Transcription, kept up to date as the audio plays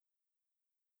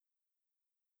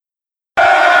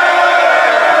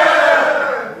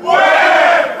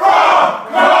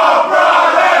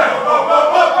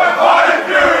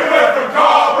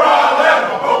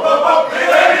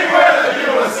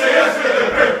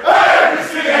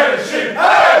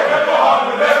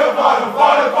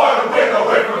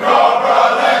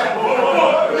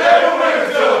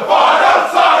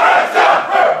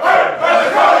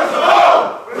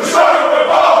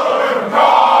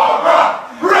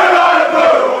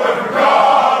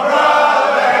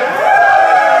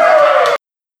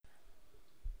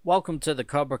Welcome to the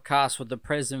Cobra Cast with the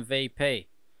present VP.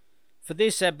 For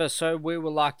this episode, we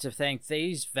would like to thank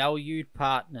these valued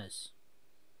partners.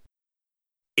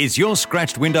 Is your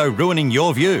scratched window ruining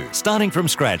your view? Starting from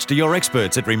scratch to your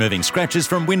experts at removing scratches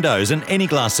from windows and any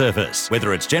glass surface.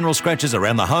 Whether it's general scratches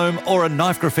around the home or a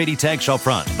knife graffiti tag shop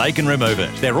front, they can remove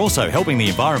it. They're also helping the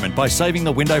environment by saving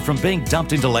the window from being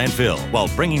dumped into landfill while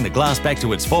bringing the glass back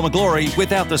to its former glory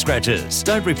without the scratches.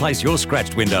 Don't replace your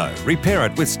scratched window. Repair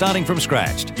it with Starting From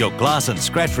Scratched, your glass and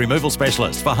scratch removal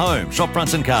specialist for home, shop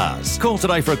fronts and cars. Call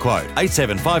today for a quote,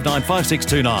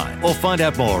 87595629, or find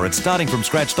out more at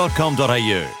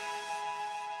startingfromscratch.com.au.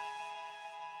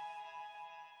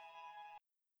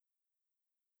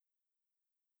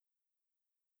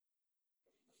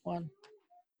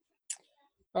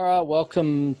 All right,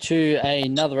 welcome to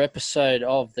another episode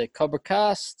of the Cobra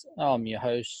Cast. I'm your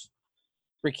host,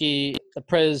 Ricky the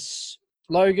Prez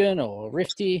Logan, or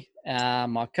Rifty.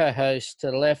 My co-host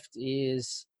to the left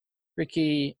is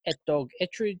Ricky Etdog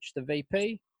Ettridge, the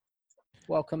VP.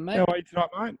 Welcome, mate. How are you tonight,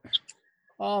 mate?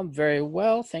 I'm very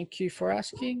well, thank you for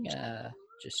asking.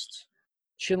 Just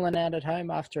chilling out at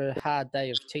home after a hard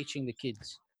day of teaching the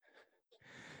kids.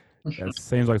 It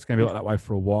seems like it's going to be like that way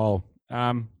for a while.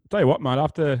 Tell you what, mate,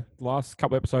 after the last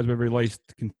couple of episodes we've released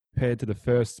compared to the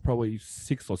first probably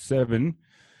 6 or 7,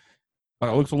 it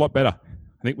looks a lot better.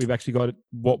 I think we've actually got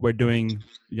what we're doing,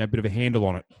 a bit of a handle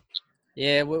on it.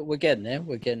 Yeah, we're getting there.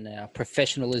 We're getting our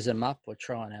professionalism up. We're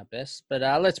trying our best. But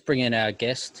let's bring in our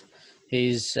guest.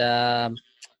 He's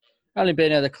only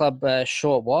been at the club a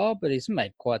short while, but he's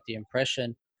made quite the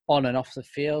impression on and off the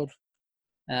field.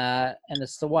 And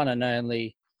it's the one and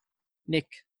only Nick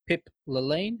Pip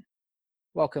Laline.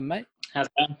 Welcome, mate. How's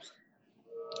it going?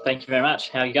 Thank you very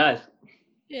much. How are you guys?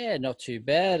 Yeah, not too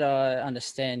bad. I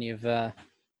understand you've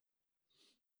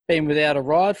been without a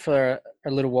ride for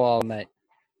a little while, mate.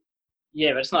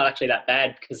 Yeah, but it's not actually that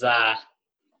bad because, I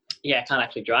can't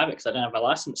actually drive it because I don't have my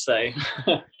license. So,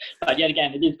 but yet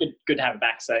again, it is good to have it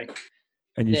back. So,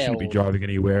 and you shouldn't be driving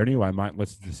anywhere anyway, mate,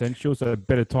 unless it's essential. So,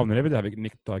 better time than ever to have it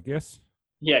nicked, I guess.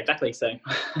 Yeah, exactly. So,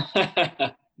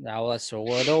 no, well, that's all.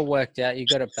 Well, it all worked out. You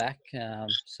got it back.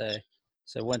 So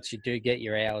once you do get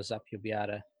your hours up, you'll be able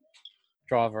to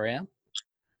drive around.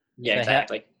 Yeah, so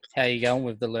exactly. How are you going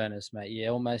with the learners, mate? You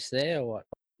almost there or what?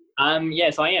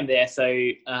 Yes, I am there. So,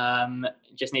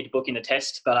 just need to book in the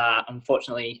test. But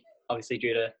unfortunately, obviously,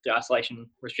 due to the isolation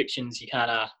restrictions, you can't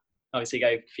obviously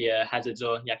go for your hazards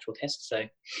or the actual test. So.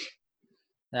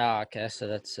 Oh, okay. So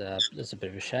that's a bit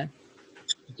of a shame.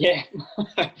 Yeah.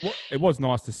 It was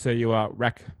nice to see you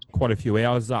rack quite a few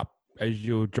hours up as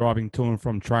you're driving to and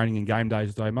from training and game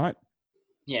days, though, mate.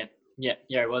 Yeah.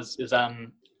 It was. It was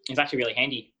actually really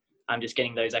handy. I'm just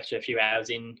getting those extra few hours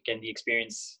in, getting the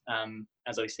experience.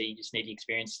 As obviously, you just need the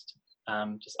experience,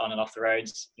 just on and off the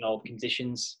roads in all the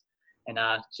conditions, and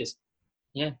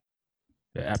Yeah,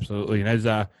 absolutely. And as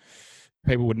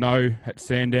people would know, at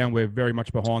Sandown, we're very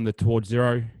much behind the Towards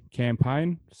Zero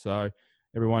campaign. So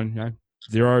everyone,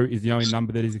 0 is the only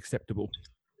number that is acceptable.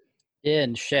 Yeah,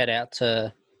 and shout out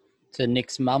to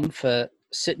Nick's mum for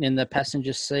sitting in the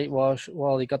passenger seat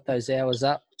while he got those hours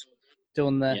up,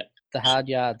 doing the hard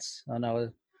yards. I know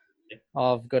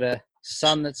I've got a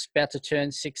son that's about to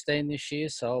turn 16 this year,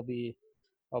 so I'll be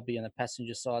on the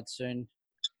passenger side soon,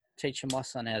 teaching my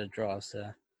son how to drive.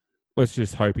 So let's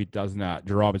just hope he doesn't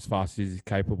drive as fast as he's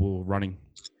capable of running.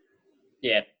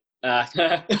 Yeah.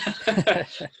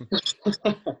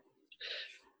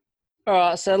 All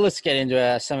right, so let's get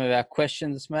into some of our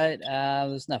questions, mate.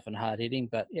 There's nothing hard-hitting,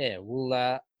 but yeah,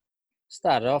 we'll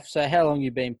start it off. So how long have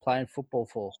you been playing football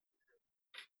for?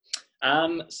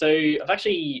 So I've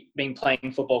actually been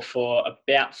playing football for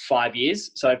about 5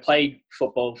 years. So I played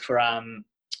football for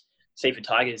Seaford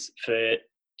Tigers for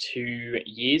 2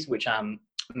 years, which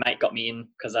mate got me in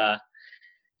because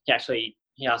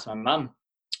he asked my mum.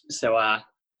 So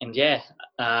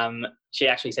she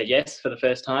actually said yes for the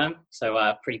first time.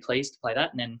 So pretty pleased to play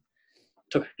that, and then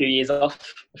took a few years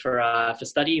off for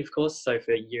study, of course. So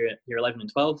for year 11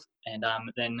 and 12, and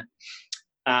then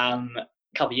a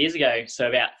couple of years ago, so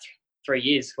about 3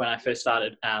 years when I first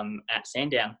started at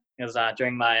Sandown. It was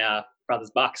during my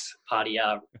brother's Bucks party.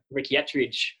 Ricky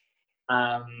Ettridge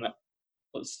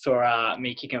saw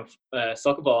me kicking a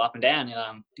soccer ball up and down,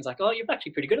 and he was like, "Oh, you're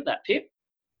actually pretty good at that, Pip."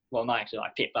 Well, not actually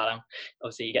like Pip, but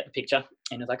obviously you get the picture.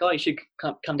 And he was like, "Oh, you should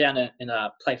come down and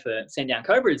play for Sandown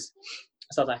Cobras."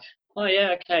 So I was like, "Oh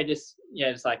yeah, okay." Just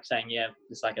like saying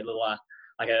just like a little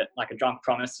like a drunk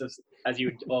promise, as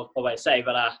you would always say.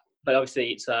 But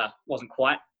obviously it wasn't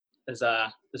quite as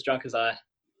drunk as I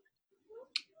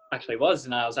actually was,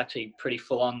 and I was actually pretty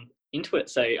full on into it.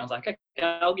 So I was like, okay,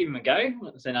 I'll give him a go.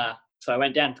 And, so I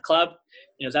went down to the club.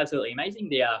 It was absolutely amazing.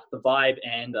 The vibe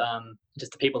and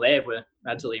just the people there were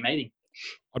absolutely amazing.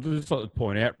 I'd just like to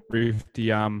point out, Ruth,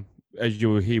 as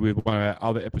you were here with one of our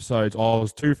other episodes, I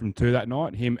was 2 from 2 that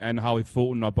night. Him and Harley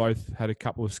Fulton, I both had a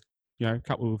couple of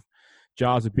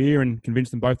jars of beer and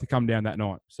convinced them both to come down that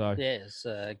night. So it's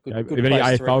a good, if good any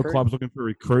place to AFL recruit. club's looking for a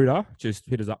recruiter, just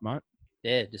hit us up, mate.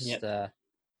 Yeah, just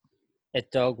Ed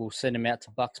Dog will send him out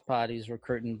to Bucks parties,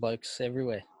 recruiting blokes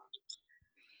everywhere.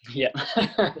 Yeah.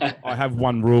 I have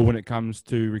one rule when it comes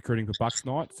to recruiting for Bucks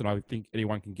nights, and I think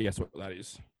anyone can guess what that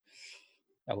is.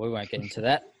 Oh, we won't get into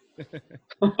that.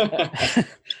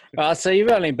 So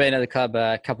you've only been at the club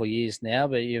a couple of years now,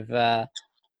 but you've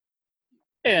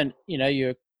and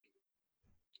you've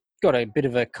got a bit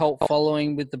of a cult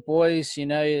following with the boys.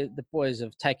 The boys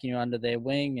have taken you under their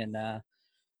wing, and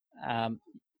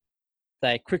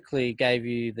they quickly gave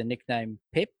you the nickname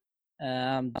Pip.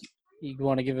 You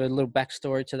want to give a little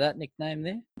backstory to that nickname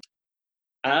there?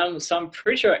 So I'm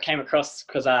pretty sure it came across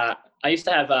because I used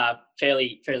to have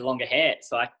fairly longer hair,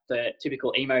 so like the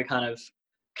typical emo kind of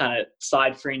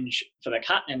side fringe for the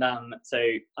cut, and so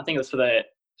I think it was for the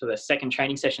second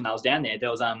training session I was down there.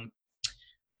 There was one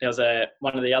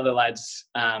of the other lads'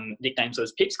 nicknames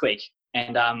was Pipsqueak,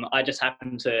 and I just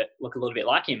happened to look a little bit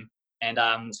like him, and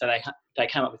so they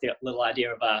came up with the little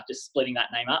idea of just splitting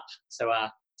that name up. So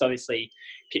it's obviously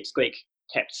Pipsqueak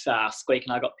kept Squeak,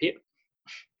 and I got Pip.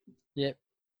 Yep.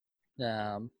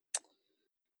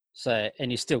 So,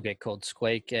 and you still get called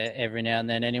Squeak every now and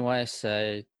then anyway,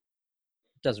 so it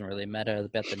doesn't really matter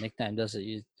about the nickname, does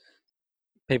it?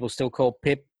 People still call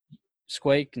Pip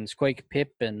Squeak and Squeak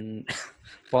Pip and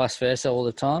vice versa all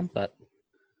the time, but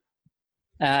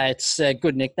it's a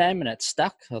good nickname and it's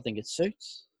stuck. I think it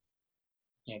suits.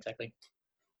 Yeah, exactly.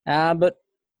 But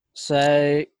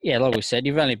so, yeah, like we said,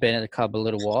 you've only been at the club a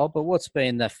little while, but what's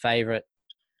been the favourite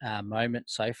moment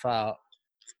so far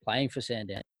playing for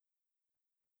Sandown?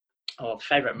 Oh,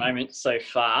 favourite moment so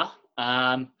far?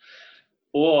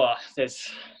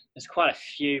 There's quite a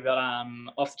few, but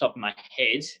off the top of my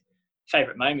head,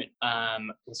 favourite moment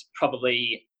was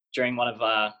probably during one of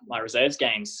my reserves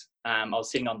games. I was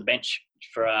sitting on the bench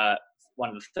for one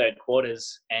of the third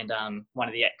quarters, and one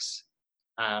of the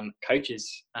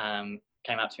ex-coaches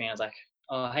came up to me and I was like,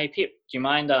 "Oh, hey Pip, do you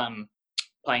mind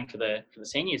playing for the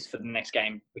seniors for the next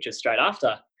game, which is straight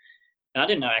after?" And I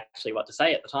didn't know actually what to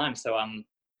say at the time, so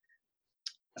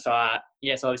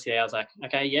obviously I was like,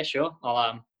 "Okay, yeah, sure,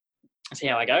 I'll see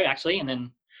how I go actually," and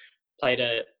then played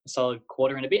a solid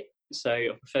quarter and a bit.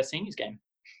 So first seniors game.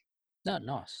 No,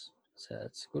 nice. So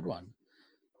that's a good one.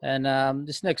 And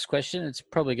this next question, it's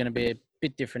probably going to be a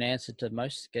bit different answer to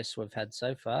most guests we've had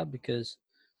so far because,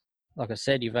 like I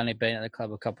said, you've only been at the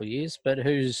club a couple of years, but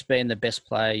who's been the best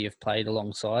player you've played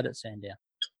alongside at Sandown?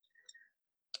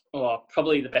 Well,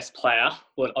 probably the best player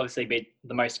would obviously be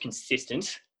the most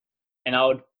consistent. And I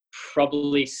would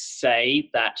probably say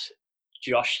that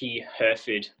Joshy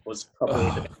Herford was probably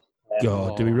the best player.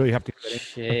 God, do we really have to?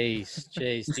 Jeez.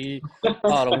 Do you,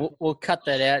 we'll cut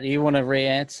that out. Do you want to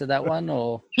re-answer that one,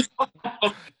 or?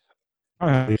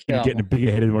 He's getting a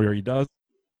bigger head than what he does.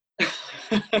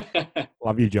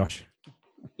 Love you, Josh.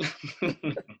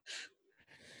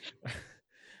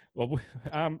 Well,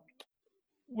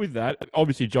 with that,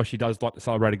 obviously Joshy does like to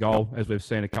celebrate a goal, as we've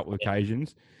seen a couple of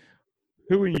occasions.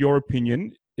 Who, in your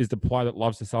opinion, is the player that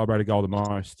loves to celebrate a goal the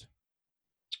most?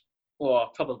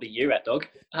 Well, probably you, At Dog,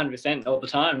 100% all the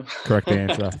time. Correct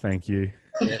answer. Thank you.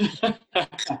 Yeah.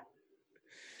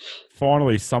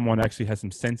 Finally, someone actually has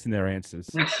some sense in their answers.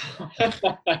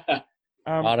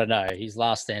 I don't know. His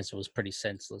last answer was pretty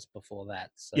senseless before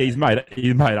that. So. Yeah, he's made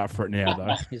up for it now,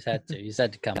 though. He's had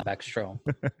to come back strong.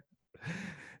 You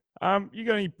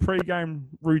got any pre-game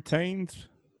routines?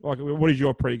 Like, what is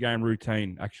your pre-game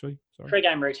routine, actually? Sorry.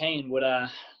 Pre-game routine would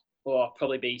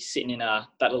probably be sitting in that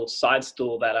little side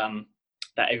stool that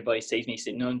everybody sees me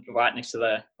sitting on right next to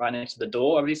the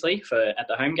door, obviously, at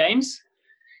the home games,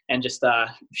 and just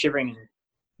shivering,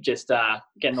 just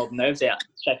getting all the nerves out,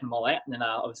 shaking them all out, and then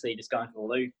obviously just going to the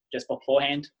loo just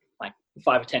beforehand, like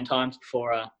 5 or 10 times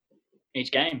before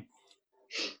each game.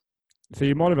 So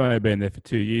you might have only been there for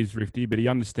 2 years, Rifty, but he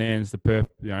understands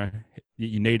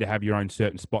you need to have your own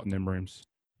certain spot in them rooms.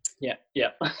 Yeah.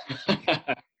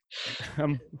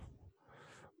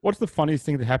 What's the funniest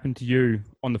thing that happened to you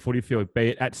on the footy field, be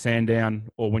it at Sandown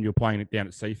or when you were playing it down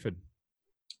at Seaford?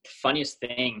 Funniest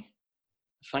thing.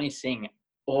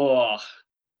 Oh,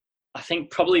 I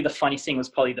think probably the funniest thing was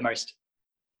probably the most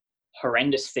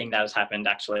horrendous thing that has happened,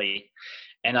 actually.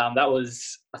 And that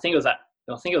was, I think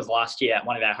it was last year at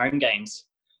one of our home games.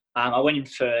 I went in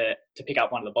to pick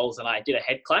up one of the balls and I did a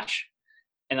head clash.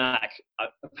 And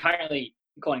apparently,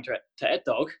 according to Ed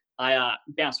Dog, I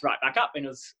bounced right back up and it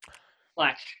was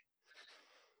like,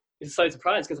 it's so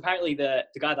surprised because apparently the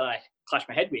guy that I clashed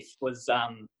my head with was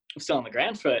still on the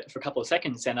ground for a couple of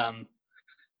seconds. And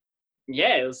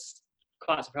it was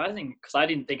quite surprising because I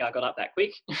didn't think I got up that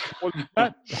quick. Well,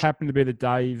 that happened to be the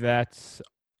day that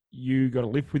you got to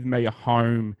live with me at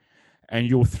home and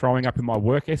you're throwing up in my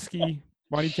work esky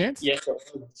by any chance? Yes, it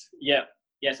was. Yeah.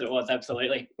 Yes, it was.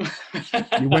 Absolutely.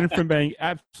 You went from being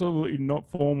absolutely not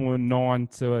formal and 9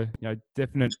 to a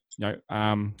definite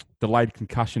delayed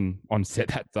concussion on set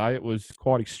that day. It was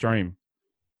quite extreme.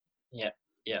 Yeah,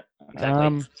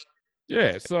 exactly.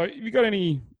 So have you got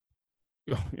any,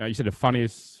 you said the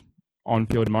funniest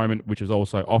on-field moment, which is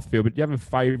also off-field, but do you have a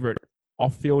favourite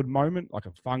off-field moment, like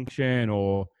a function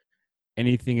or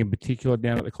anything in particular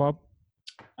down at the club?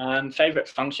 Favourite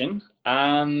function?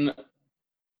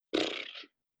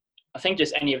 I think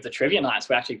just any of the trivia nights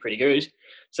were actually pretty good.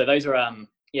 So those were,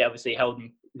 obviously held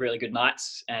in really good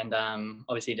nights and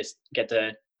obviously just get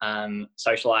to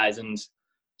socialise and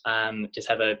just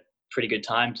have a pretty good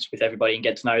time just with everybody and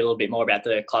get to know a little bit more about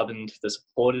the club and the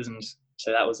supporters. And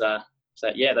so that was, those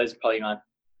are probably my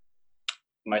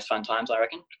most fun times, I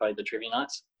reckon, probably the trivia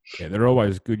nights. Yeah, they're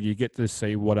always good. You get to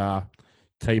see what our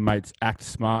teammates act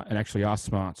smart and actually are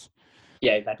smart.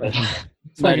 Yeah, exactly.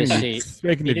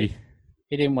 Speaking of you.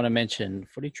 He didn't want to mention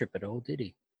footy trip at all, did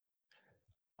he?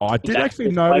 Oh, I did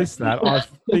actually notice that. I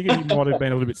figured he might have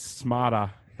been a little bit smarter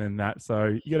than that.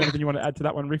 So you got anything you want to add to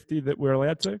that one, Rifty, that we're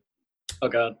allowed to? Oh,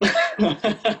 God.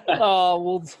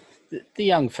 Well, the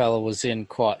young fella was in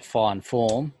quite fine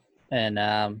form. And,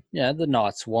 the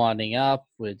night's winding up.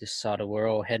 We're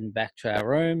all heading back to our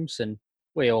rooms. And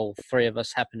all three of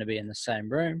us happen to be in the same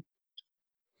room.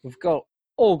 We've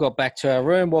all got back to our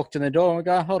room, walked in the door, and we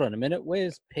go, hold on a minute,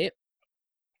 where's Pip?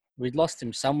 We'd lost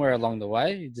him somewhere along the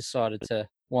way. He decided to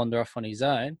wander off on his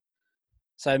own.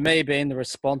 So me, being the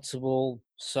responsible,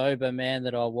 sober man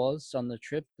that I was on the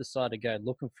trip, decided to go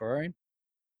looking for him,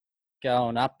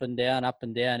 going up and down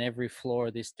every floor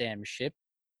of this damn ship.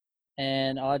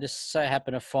 And I just so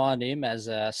happened to find him as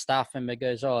a staff member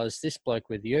goes, oh, is this bloke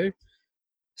with you?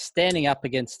 Standing up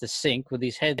against the sink with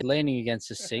his head leaning against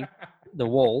the sink, the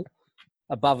wall,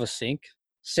 above a sink,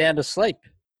 sound asleep.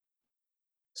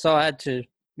 So I had to,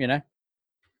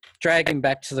 drag him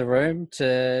back to the room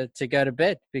to go to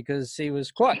bed because he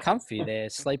was quite comfy there,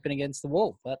 sleeping against the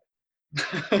wall. But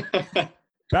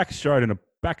backstroke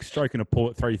and a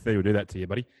pull at 3:30 will do that to you,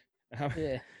 buddy.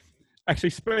 Yeah. Actually,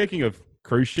 speaking of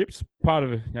cruise ships, part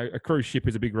of a cruise ship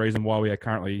is a big reason why we are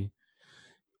currently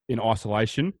in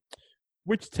isolation.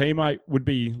 Which teammate would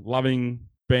be loving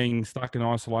being stuck in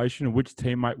isolation, and which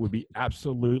teammate would be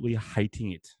absolutely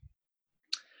hating it?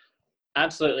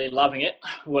 Absolutely loving it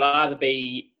would either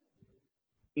be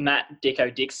Matt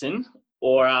Dicko Dixon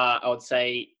or I would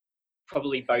say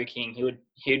probably Bo King.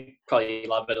 He'd probably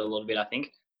love it a little bit, I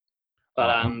think. But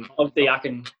obviously I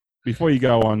can... Before you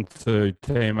go on to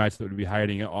teammates that would be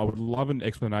hating it, I would love an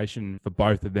explanation for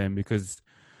both of them because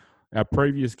our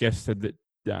previous guest said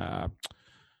that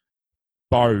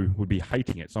Bo would be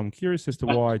hating it. So I'm curious as to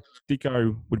why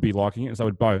Dicko would be liking it and so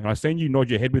would Bo. And I've seen you nod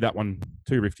your head with that one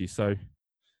too, Rifty. So...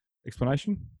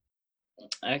 explanation?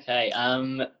 Okay.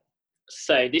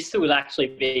 So this would actually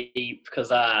be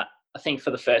because I think for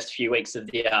the first few weeks of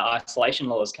the isolation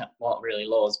laws, well, not really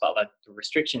laws, but the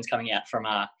restrictions coming out from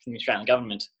the Australian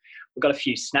government, we've got a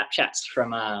few Snapchats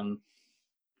from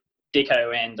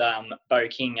Dicko and Bo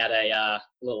King at a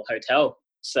little hotel.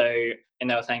 So, and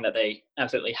they were saying that they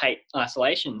absolutely hate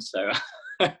isolation. So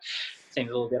seems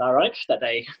a little bit ironic that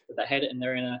they hate it and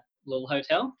they're in a little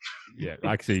hotel. Yeah,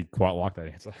 I actually quite like that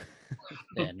answer.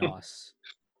 Yeah, nice.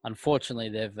 Unfortunately,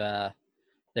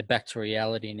 they're back to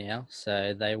reality now.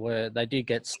 So they did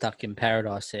get stuck in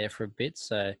paradise there for a bit.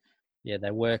 So yeah,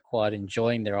 they were quite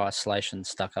enjoying their isolation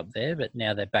stuck up there, but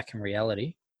now they're back in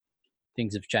reality.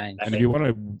 Things have changed. And if you want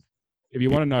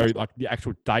to know like the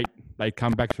actual date they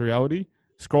come back to reality,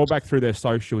 scroll back through their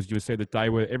socials. You'll see the day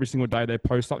where every single day they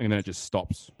post something and then it just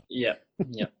stops. Yeah.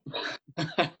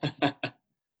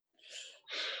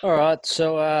 All right.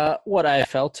 So, what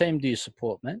AFL team do you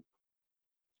support, man?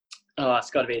 Oh,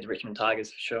 it's got to be the Richmond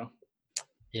Tigers for sure.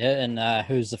 Yeah, and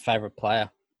who's the favourite player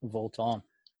of all time?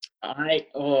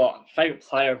 Favourite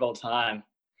player of all time.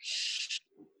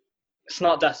 It's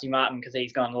not Dusty Martin because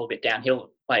he's gone a little bit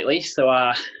downhill lately. So,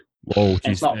 whoa,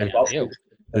 it's not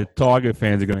the Tiger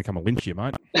fans are going to come and lynch you,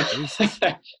 mate.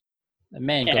 The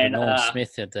man got Norm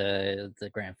Smith at the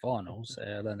grand final, so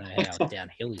I don't know how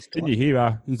downhill he's gone. Didn't you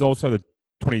hear he's also the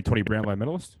 2020 Brownlow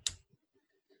medalist?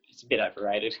 It's a bit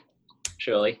overrated,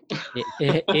 surely.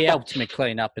 He helped me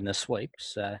clean up in the sweep.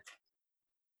 So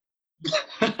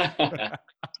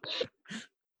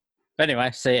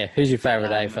anyway, so yeah, who's your favourite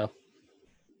AFL?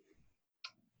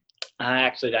 I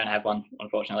actually don't have one,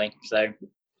 unfortunately. So,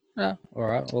 Oh, all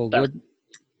right, all good.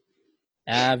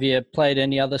 Have you played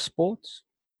any other sports?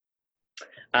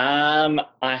 I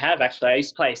have actually. I used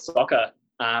to play soccer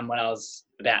when I was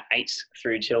about 8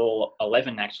 through till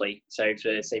 11, actually. So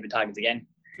for Seaver Tigers again.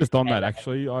 Just on that,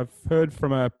 actually, I've heard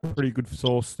from a pretty good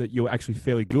source that you were actually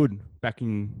fairly good back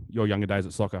in your younger days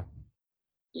at soccer.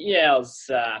 Yeah, I was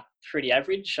pretty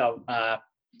average. So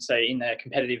in the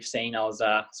competitive scene, I was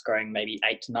scoring maybe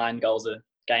 8 to 9 goals a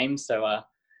game. So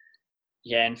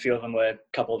yeah, and a few of them were a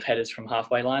couple of headers from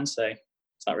halfway line. So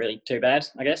it's not really too bad,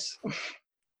 I guess.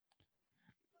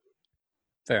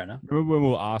 Fair enough. Remember when we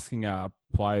were asking our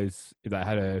players if they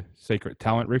had a secret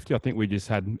talent, Rifty? I think we just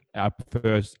had our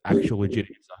first actual legit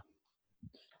answer.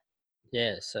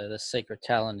 Yeah, so the secret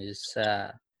talent is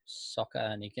soccer,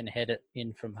 and you can head it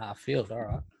in from half field. All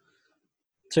right.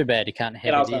 Too bad you can't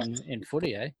head it in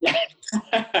footy, eh?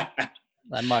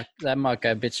 That might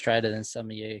go a bit straighter than some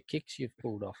of your kicks you've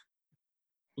pulled off.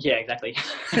 Yeah, exactly.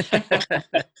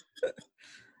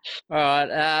 All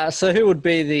right. So who would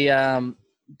be the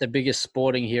biggest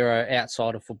sporting hero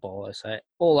outside of football? I say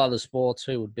all other sports.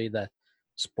 Who would be the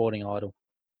sporting idol?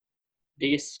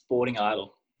 Biggest sporting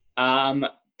idol,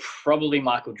 probably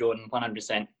Michael Jordan,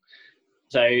 100%.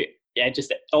 So yeah,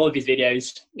 just all of his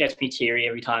videos gets me teary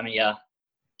every time he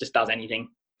just does anything,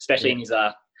 especially in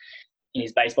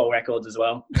his baseball records as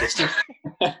well. Just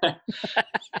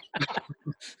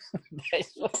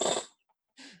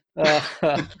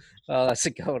oh, that's a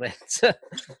gold answer.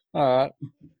 All right.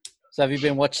 So have you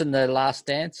been watching The Last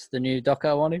Dance, the new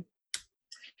doco on him?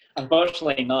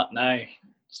 Unfortunately not, no.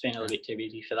 Just been a little bit too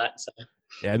busy for that. So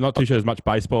yeah, not too sure there's much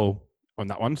baseball on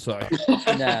that one. So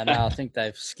no, I think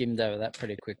they've skimmed over that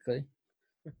pretty quickly.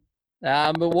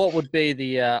 But what would be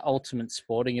the ultimate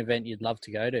sporting event you'd love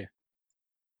to go to?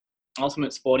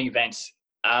 Ultimate sporting event.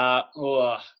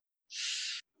 Well,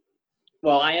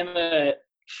 I am a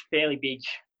fairly big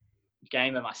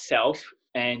gamer myself,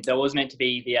 and there was meant to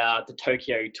be the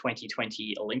Tokyo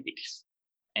 2020 Olympics,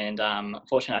 and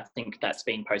unfortunately, I think that's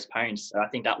been postponed. So I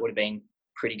think that would have been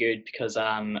pretty good because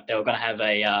they were going to have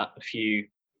a few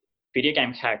video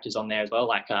game characters on there as well,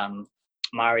 like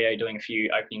Mario doing a few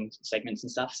opening segments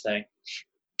and stuff. So,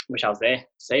 wish I was there to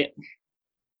see it.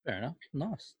 Fair enough.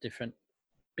 Nice. Different.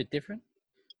 Bit different.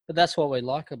 But that's what we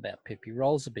like about Pip. He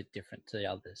rolls a bit different to the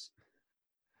others.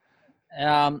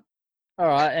 All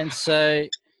right. And so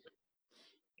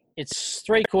it's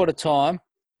 3/4 time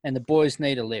and the boys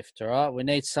need a lift. All right. We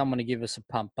need someone to give us a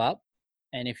pump up.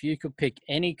 And if you could pick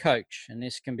any coach, and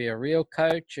this can be a real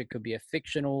coach, it could be a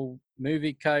fictional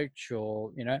movie coach,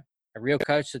 or, a real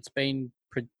coach that's been,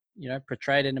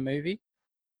 portrayed in a movie,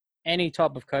 any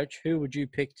type of coach, who would you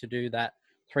pick to do that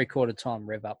 3/4 time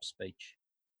rev up speech?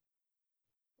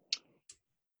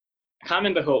 I can't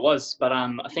remember who it was, but I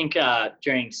think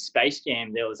during Space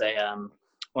Jam there was a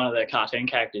one of the cartoon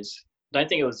characters. I don't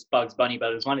think it was Bugs Bunny, but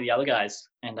it was one of the other guys.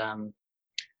 And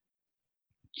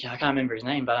yeah, I can't remember his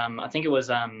name, but I think it was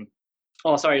it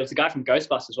was the guy from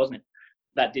Ghostbusters, wasn't it?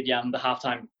 That did the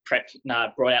halftime prep.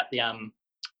 Brought out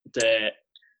the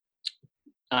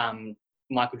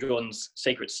Michael Jordan's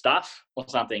secret stuff or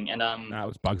something. And no, it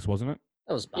was Bugs, wasn't it?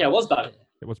 That was Bugs. Yeah, it was Bugs.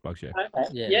 It was Bugs, yeah. Okay.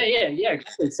 Yeah.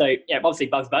 So yeah, obviously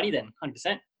Bugs Bunny then,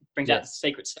 100%. Brings out the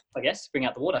secret stuff, I guess. Bring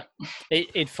out the water.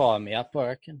 He'd fire me up, I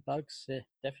reckon. Bugs, yeah,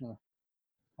 definitely.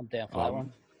 I'm down for that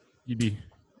one. You'd be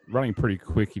running pretty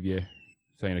quick if you're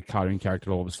seeing a cartoon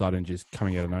character all of a sudden just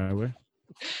coming out of nowhere.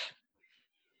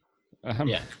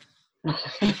 Yeah.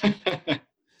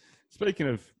 Speaking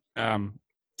of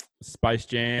Space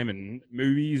Jam and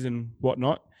movies and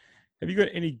whatnot, have you got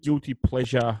any guilty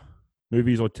pleasure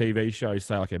movies or TV shows,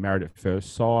 say like a Married at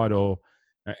First Sight, or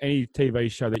any TV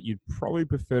show that you'd probably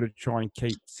prefer to try and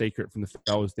keep secret from the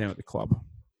fellas down at the club?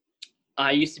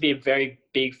 I used to be a very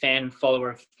big fan and follower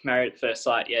of Married at First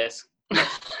Sight, yes.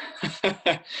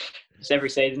 Just every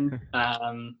season.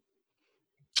 Obviously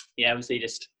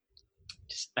just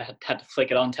I had to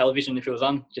flick it on television if it was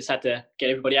on. Just had to get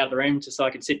everybody out of the room just so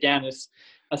I could sit down and just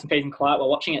have some peace and quiet while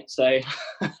watching it. So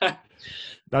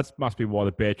that must be why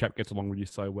the Bear Trap gets along with you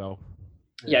so well.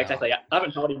 Yeah, exactly. I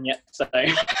haven't told him yet. So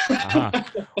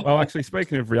Well, actually,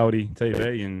 speaking of reality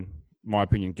TV, in my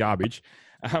opinion, garbage,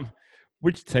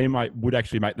 which teammate would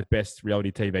actually make the best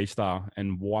reality TV star,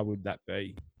 and why would that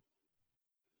be?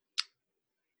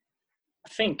 I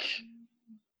think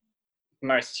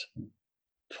most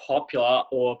popular,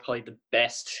 or probably the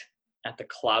best, at the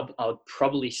club, I would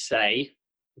probably say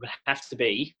it would have to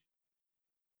be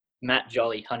Matt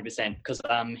Jolly, 100%, because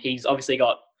he's obviously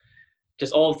got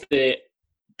just all of the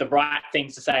right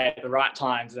things to say at the right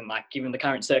times, and like given the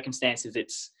current circumstances,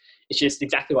 it's just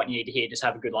exactly what you need to hear. Just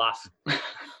have a good laugh.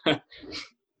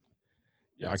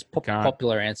 Yeah, It's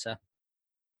popular answer.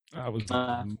 That was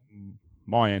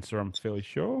my answer, I'm fairly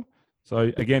sure.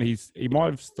 So again, he might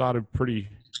have started pretty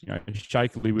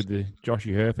shakily with the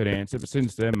Joshy Herford answer, but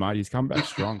since then, mate, he's come back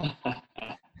strong.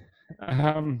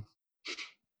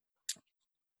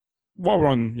 While we're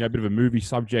on a bit of a movie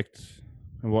subject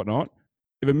and whatnot,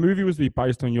 if a movie was to be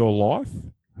based on your life,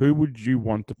 who would you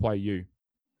want to play you?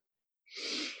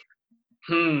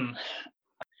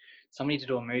 Somebody to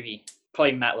do a movie.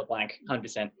 Probably Matt LeBlanc,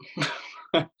 100%.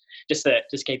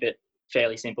 just keep it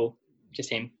fairly simple. Just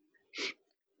him.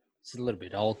 It's a little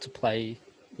bit old to play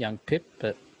young Pip,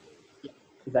 but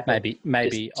exactly.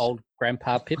 maybe old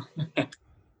Grandpa Pip.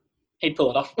 He'd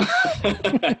pull it off.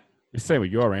 You see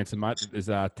with your answer, mate, there's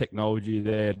technology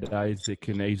there days that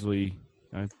can easily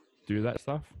do that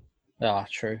stuff. Oh,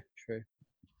 true.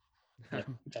 Yeah,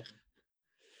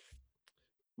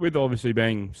 With obviously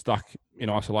being stuck in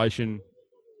isolation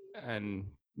and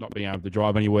not being able to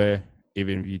drive anywhere,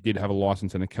 even if you did have a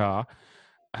license and a car,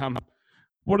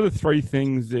 what are the 3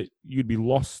 things that you'd be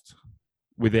lost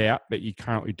without that you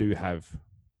currently do have?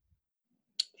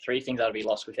 3 things I'd be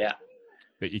lost without.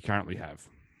 That you currently have?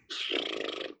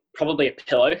 Probably a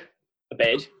pillow, a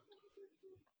bed,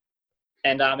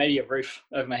 and maybe a roof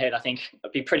over my head. I think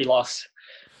I'd be pretty lost.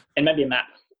 And maybe a map.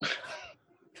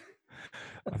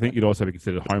 I think you'd also be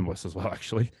considered homeless as well,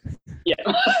 actually. Yeah.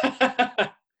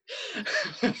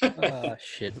 Oh,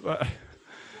 shit.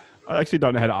 I actually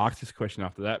don't know how to ask this question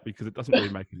after that because it doesn't really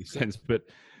make any sense. But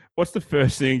what's the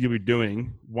first thing you'll be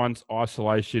doing once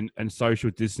isolation and social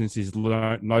distance is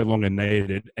no longer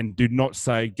needed? And do not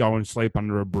say go and sleep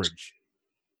under a bridge.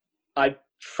 I'd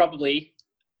probably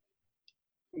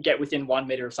get within 1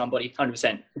 meter of somebody,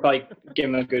 100%. Probably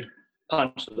give them a good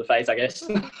punch to the face, I guess.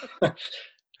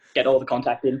 Get all the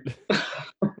contact in.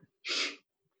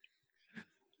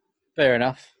 Fair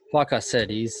enough. Like I said,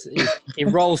 he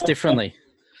rolls differently.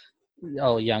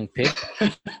 Oh, young Pip.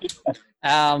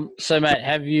 So, mate,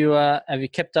 have you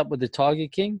kept up with the Tiger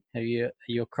King? Are you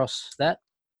across that?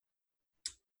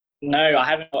 No, I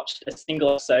haven't watched a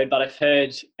single episode, but I've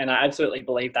heard, and I absolutely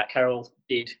believe that Carol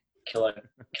did kill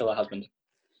her husband.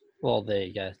 Well, there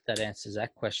you go. That answers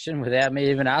that question without me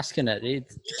even asking it. The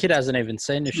kid hasn't even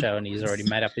seen the show, and he's already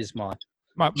made up his mind.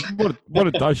 Mate, what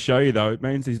it does show you, though, it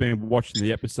means he's been watching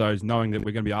the episodes knowing that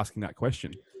we're going to be asking that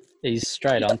question. He's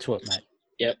straight onto it, mate.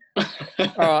 Yep.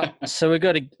 All right, so we've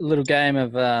got a little game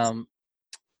of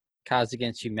Cards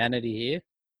Against Humanity here.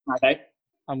 Okay.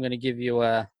 I'm going to give you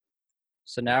a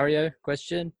scenario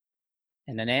question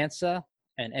and an answer,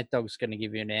 and Ed Dog's going to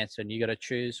give you an answer, and you got to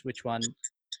choose which one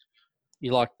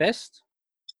you like best.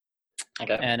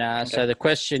 Okay. And so the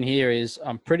question here is,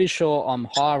 I'm pretty sure I'm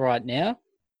high right now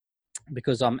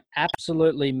because I'm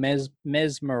absolutely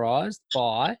mesmerized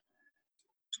by,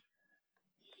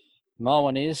 my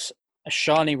one is, a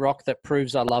shiny rock that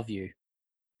proves I love you.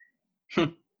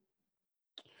 I'm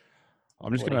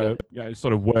just going to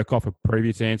sort of work off a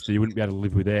previous answer you wouldn't be able to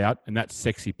live without, and that's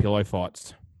sexy pillow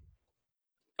fights.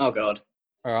 Oh, God.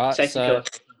 All right, sexy so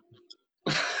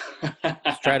pillow.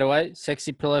 Straight away,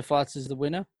 sexy pillow fights is the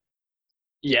winner?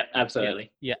 Yeah,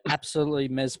 absolutely. Yeah, absolutely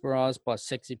mesmerized by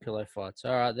sexy pillow fights.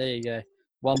 All right, there you go.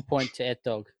 1 point to Ed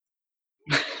Dog.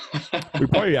 We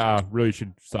probably really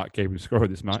should start keeping score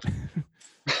of this, mate.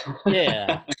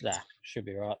 Yeah, should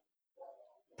be right.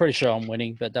 Pretty sure I'm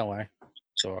winning, but don't worry.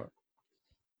 It's all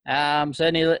right. So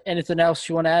anything else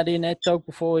you want to add in, Ed Dog,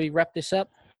 before we wrap this up?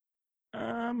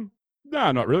 No,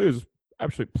 not really. It was an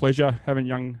absolute pleasure having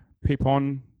young Pip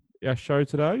on our show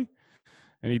today.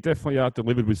 And he definitely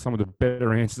delivered with some of the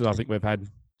better answers I think we've had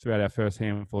throughout our first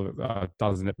handful of a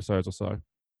dozen episodes or so.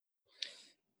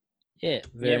 Yeah,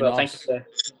 very nice. Thank you,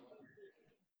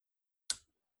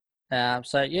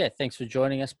 sir. Thanks for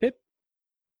joining us, Pip.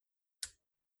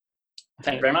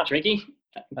 Thank you very much, Ricky.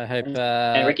 I hope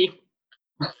and Ricky,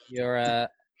 you're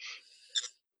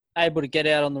able to get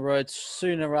out on the road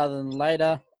sooner rather than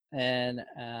later. And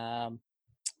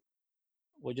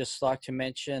we'd just like to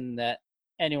mention that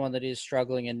anyone that is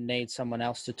struggling and needs someone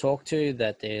else to talk to,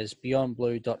 that there's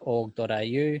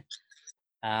beyondblue.org.au.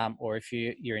 Or if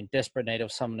you're in desperate need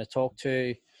of someone to talk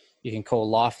to, you can call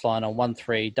Lifeline on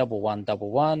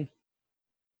 131111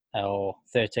 or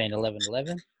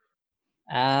 131111.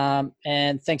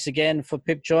 And thanks again for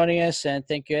Pip joining us, and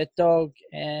thank you, Ed Dog.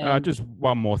 And just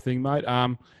one more thing, mate.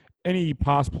 any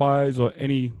past players or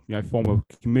any former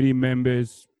committee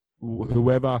members,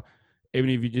 whoever, even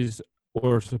if you just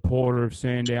were a supporter of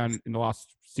Sandown in the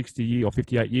last 60 years or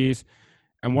 58 years,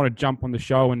 and want to jump on the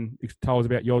show and tell us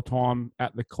about your time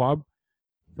at the club,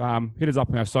 hit us up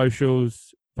on our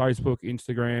socials, Facebook,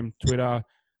 Instagram, Twitter,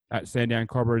 at Sandown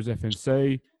Cobras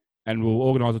FNC, and we'll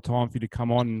organise a time for you to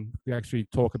come on and actually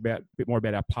talk a bit more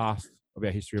about our past, about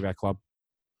our history of our club.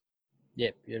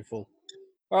 Yeah, beautiful.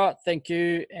 All right, thank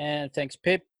you, and thanks,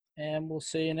 Pip, and we'll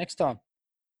see you next time.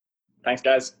 Thanks,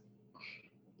 guys.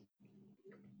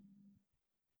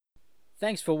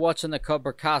 Thanks for watching the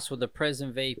Cobra Cast with the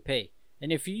present VP.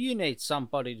 And if you need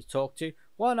somebody to talk to,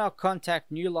 why not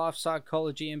contact New Life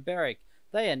Psychology in Berwick?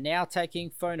 They are now taking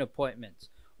phone appointments.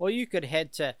 Or you could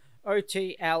head to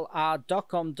otlr.com.au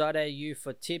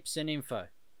for tips and info.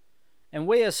 And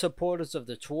we are supporters of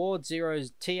the Towards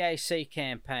Zero's TAC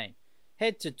campaign.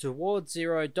 Head to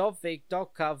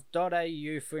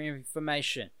towardszero.vic.gov.au for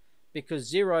information, because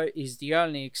 0 is the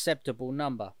only acceptable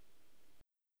number.